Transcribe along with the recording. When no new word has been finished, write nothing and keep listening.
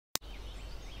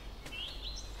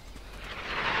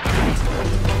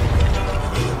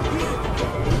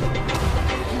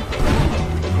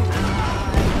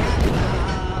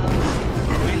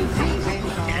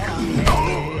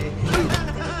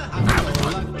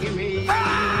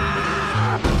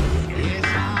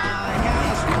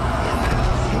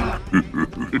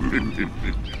We're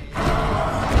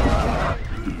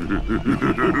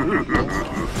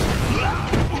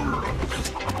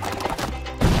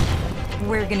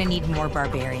gonna need more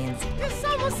barbarians. Did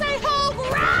someone say Hog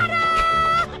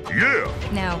Rider? Yeah!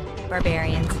 No,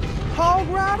 barbarians. Hog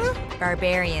Rider?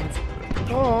 Barbarians.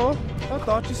 Oh, I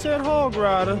thought you said Hog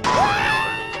Rider.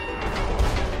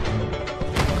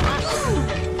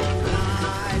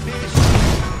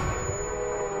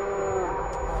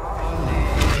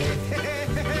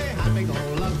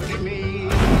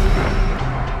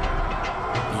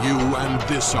 You and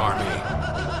this army.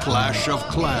 Clash of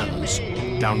Clans.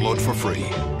 Download for free.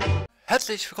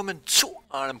 Herzlich willkommen zu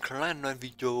einem kleinen neuen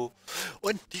Video.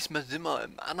 Und diesmal sind wir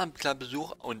im anderen kleinen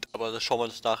Besuch. Aber das schauen wir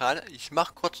uns nachher an. Ich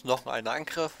mache kurz noch einen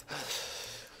Angriff.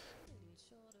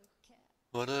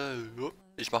 Warte,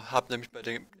 ich habe nämlich bei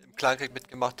dem Clankrieg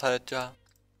mitgemacht halt, ja.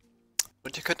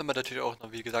 Und ihr könnt mir natürlich auch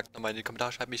noch, wie gesagt, nochmal in die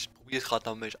Kommentare schreiben. Ich probiere es gerade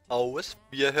nochmal aus.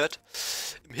 Wie ihr hört,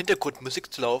 im Hintergrund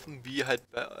Musik zu laufen, wie halt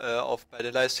bei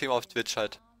der Livestream auf Twitch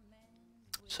halt.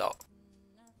 So.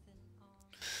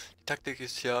 Die Taktik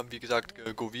ist ja, wie gesagt,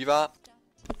 Go Viva.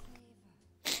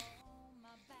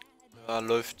 Ja,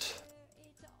 läuft.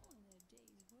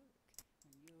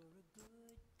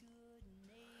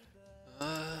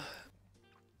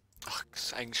 Ach,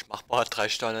 ist eigentlich machbar, 3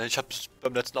 Sterne. Ich habe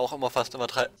beim letzten auch immer fast immer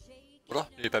 3. Oder?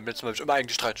 Ne, beim letzten Mal habe ich immer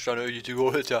eigentlich 3 Sterne irgendwie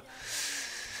geholt, ja.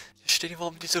 Ich verstehe nicht,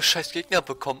 warum die so scheiß Gegner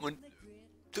bekommen und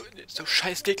so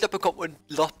scheiß Gegner bekommen und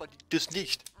lacht man das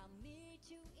nicht.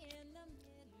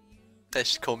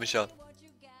 Echt komisch, ja.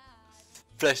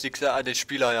 Vielleicht liegt es ja an den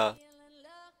Spieler, ja.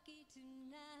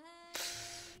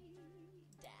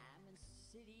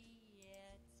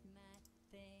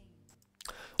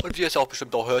 Und wie ihr es auch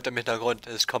bestimmt auch hört im Hintergrund,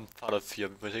 es kommt Fallout 4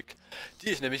 Musik. Die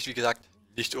ist nämlich, wie gesagt,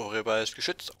 nicht urheberrechtlich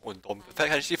geschützt und darum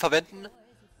kann ich die verwenden.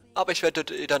 Aber ich werde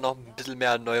dann noch ein bisschen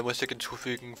mehr neue Musik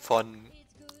hinzufügen von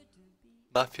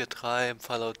Mafia 3,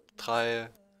 Fallout 3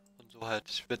 und so halt.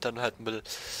 Ich werde dann halt ein bisschen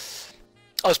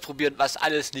ausprobieren, was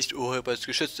alles nicht urheberrechtlich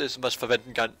geschützt ist und was ich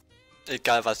verwenden kann.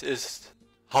 Egal was ist.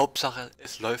 Hauptsache,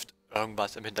 es läuft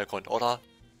irgendwas im Hintergrund, oder?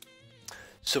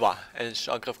 Super, endlich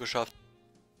Angriff geschafft.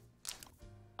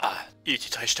 Ah,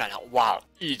 easy, 3 Steine. Wow,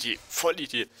 easy, voll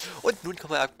easy. Und nun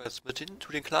kommen wir erstmal mit hin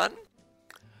zu den Clan.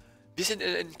 Wir sind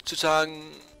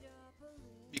sozusagen,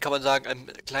 wie kann man sagen, ein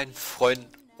kleinen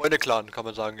Freunde Clan, kann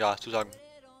man sagen, ja, zu sagen.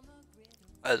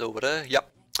 Also, oder? Ja.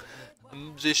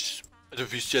 Haben sich,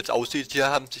 also wie es jetzt aussieht, hier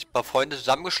haben sich ein paar Freunde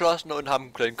zusammengeschlossen und haben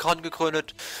einen kleinen Clan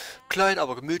gegründet. Klein,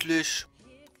 aber gemütlich.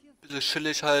 Bisschen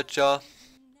chillig halt, ja.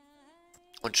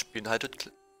 Und spielen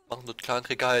halt, machen dort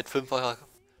Clankriege halt, 5er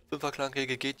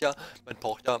Clankriege geht ja. Man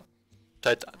braucht ja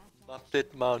seit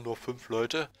Update mal nur 5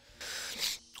 Leute.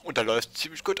 Und da läuft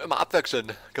ziemlich gut immer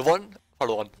abwechselnd. Gewonnen,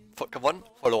 verloren. Gewonnen,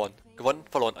 verloren. Gewonnen,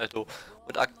 verloren. Also.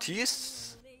 Und aktiv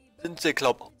sind sie,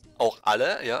 glaube ich, auch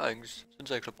alle. Ja, eigentlich sind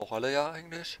sie, glaube ich, auch alle, ja,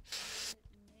 eigentlich.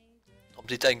 Darum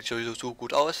sieht es eigentlich sowieso so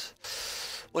gut aus.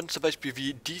 Und zum Beispiel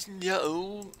wie diesen hier,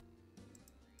 oh,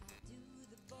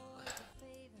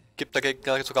 gibt der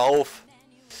Gegner sogar auf.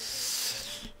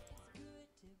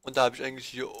 Und da habe ich eigentlich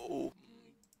hier oben,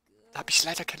 da habe ich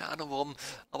leider keine Ahnung warum,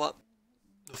 aber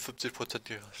nur 50%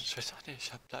 hier. Ich weiß auch nicht,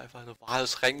 ich habe da einfach nur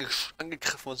alles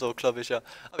angegriffen und so, glaube ich, ja.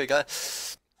 Aber egal.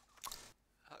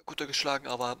 Ja, gut geschlagen,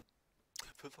 aber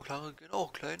 5 Klare gehen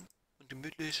auch klein und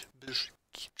gemütlich, ein bisschen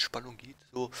Spannung geht,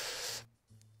 so.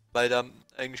 Weil da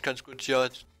eigentlich ganz gut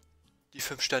hier die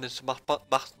 5 Sterne zu machen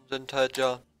sind halt,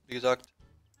 ja, wie gesagt.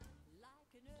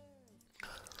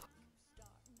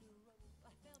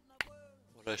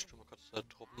 Oder ich tue mal kurz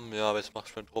Truppen. Ja, aber jetzt mach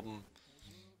ich schon Truppen.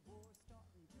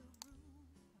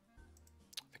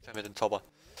 Weg mit dem Zauber.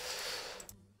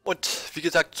 Und wie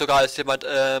gesagt, sogar ist jemand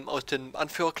aus dem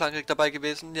Anführerklang dabei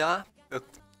gewesen, ja.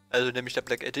 Also nämlich der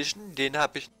Black Edition. Den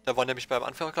habe ich, da war nämlich beim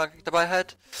Anführerklang dabei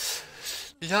halt.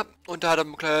 Ja, und da hat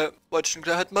er wollte ich ihn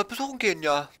halt mal besuchen gehen,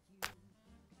 ja.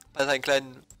 Bei seinem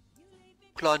kleinen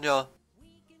Clan, ja.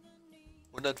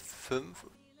 105.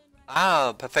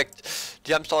 Ah, perfekt.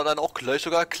 Die haben es dann auch gleich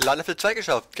sogar klar Level 2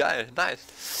 geschafft. Geil,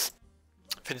 nice.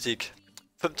 Für den Sieg.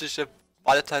 50.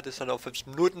 Wartezeit ist dann auf 50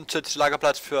 Minuten. 20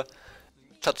 Lagerplatz für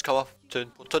Schatzkammer.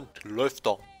 10% läuft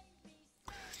da.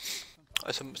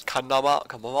 Also das kann man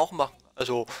auch machen.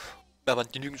 Also wenn man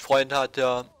genügend Freunde hat,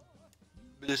 ja,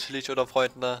 willentlich oder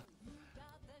Freunde.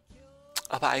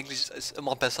 Aber eigentlich ist es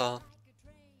immer besser.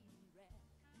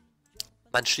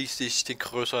 Man schließt sich den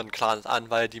größeren Clans an,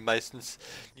 weil die meistens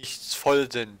nicht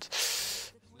voll sind.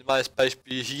 Mal als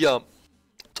Beispiel hier.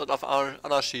 Dort auf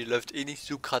Anarchie läuft eh nicht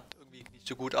so gerade irgendwie nicht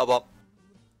so gut, aber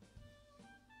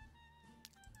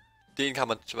den kann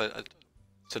man, also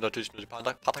sind natürlich nur die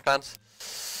Partner-Clans.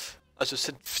 Also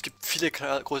es gibt viele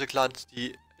große Clans,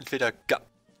 die entweder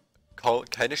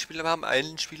keine Spieler haben,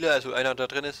 einen Spieler, also einer da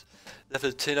drin ist,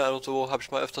 Level 10er oder so, habe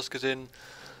ich mal öfters gesehen.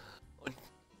 Und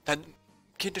dann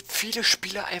gehen viele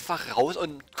Spieler einfach raus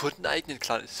und gründen einen eigenen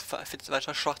Clan. Ich finde es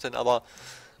manchmal Schwachsinn, aber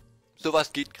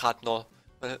sowas geht gerade noch.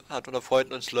 Man hat unter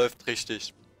Freunden und es läuft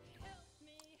richtig.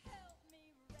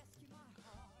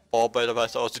 Oh, bei der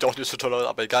Meister aus, sieht auch nicht so toll aus,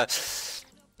 aber egal.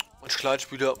 Und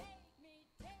Kleinspieler,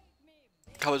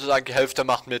 kann man so sagen, die Hälfte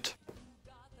macht mit.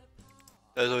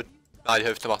 Also, ja, die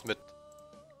Hälfte macht mit.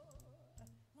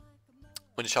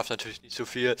 Und ich schaffe natürlich nicht so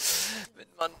viel, wenn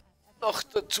man noch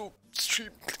dazu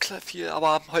streamt, klar viel.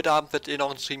 Aber heute Abend wird eh noch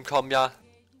ein Stream kommen, ja.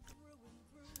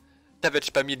 Da werde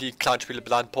ich bei mir die Clanspiele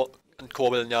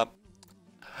ankurbeln, ja.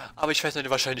 Aber ich weiß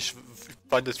nicht wahrscheinlich,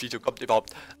 wann das Video kommt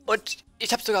überhaupt. Und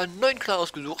ich habe sogar einen neuen Clan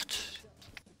ausgesucht,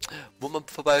 wo man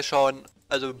vorbeischauen.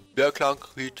 Also, der Clan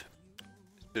Creed.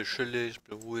 Ist ein bisschen chillig, ein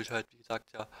bisschen ruhig halt, wie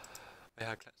gesagt, ja.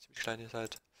 Ja, ziemlich klein ist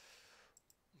halt.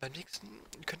 Beim nächsten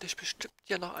könnte ich bestimmt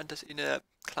ja noch an das eine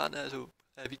Clan, also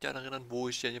Video erinnern, wo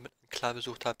ich ja jemanden Clan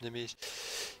besucht habe, nämlich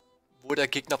wo der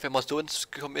Gegner auf einmal so ins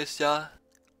gekommen ist, ja.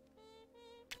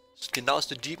 Genau aus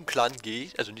dem Clan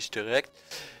geht, also nicht direkt.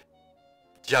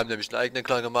 Die haben nämlich einen eigenen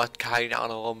Clan gemacht, keine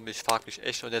Ahnung warum, ich frage mich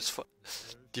echt. Und jetzt,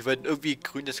 die wollten irgendwie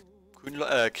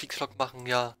Kriegslok machen,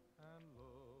 ja.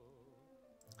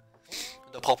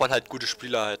 Und da braucht man halt gute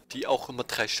Spieler halt, die auch immer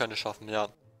 3 Sterne schaffen, ja.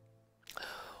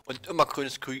 Und immer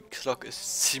grünes Kriegslok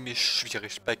ist ziemlich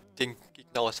schwierig bei den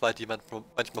Gegnerauswahl, die man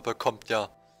manchmal bekommt, ja.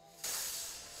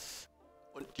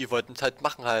 Und die wollten es halt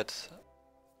machen halt.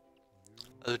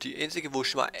 Also die einzige, wo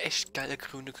ich mal echt geile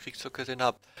grüne Kriegslok gesehen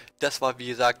habe, das war wie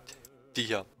gesagt die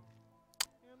hier.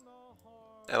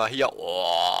 Er war hier,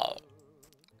 oh,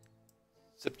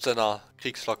 17er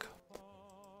Kriegslok.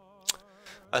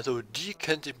 Also die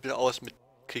kennt sich bitte aus mit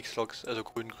Kriegsloks, also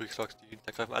grünen Kriegsloks,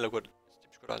 da greifen alle gut,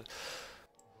 ziemlich gut an.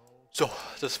 So,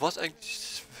 das war's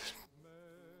eigentlich.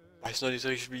 Weiß noch nicht so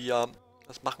richtig, wie ja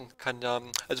das machen kann, ja.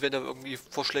 Also wenn ihr irgendwie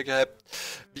Vorschläge habt,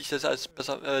 wie ich das alles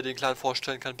besser den Clan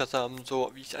vorstellen kann, besser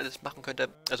so, wie ich alles machen könnte,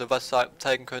 also was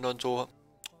zeigen können und so,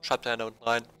 schreibt da unten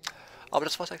rein. Aber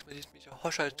das war's eigentlich mit diesem Video.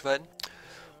 Hoffe euch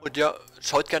und ja,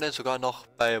 schaut gerne sogar noch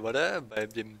bei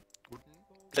dem guten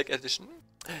Black Edition.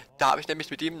 Da habe ich nämlich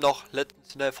mit ihm noch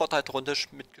letztens eine Fortnite-Runde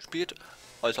mitgespielt,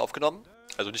 alles aufgenommen.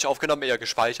 Also nicht aufgenommen, eher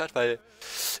gespeichert, weil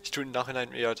ich tue im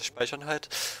Nachhinein eher das Speichern halt.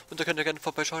 Und da könnt ihr gerne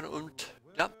vorbeischauen und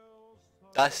ja,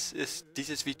 das ist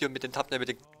dieses Video mit den Thumbnail, mit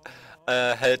den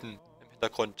Helden im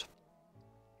Hintergrund.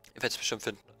 Ihr werdet es bestimmt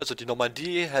finden. Also die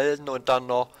Normandie, Helden und dann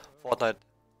noch Fortnite.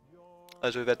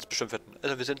 Also ihr werdet es bestimmt finden.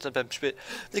 Also wir sehen uns dann beim Spiel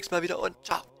nächstes Mal wieder und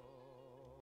ciao.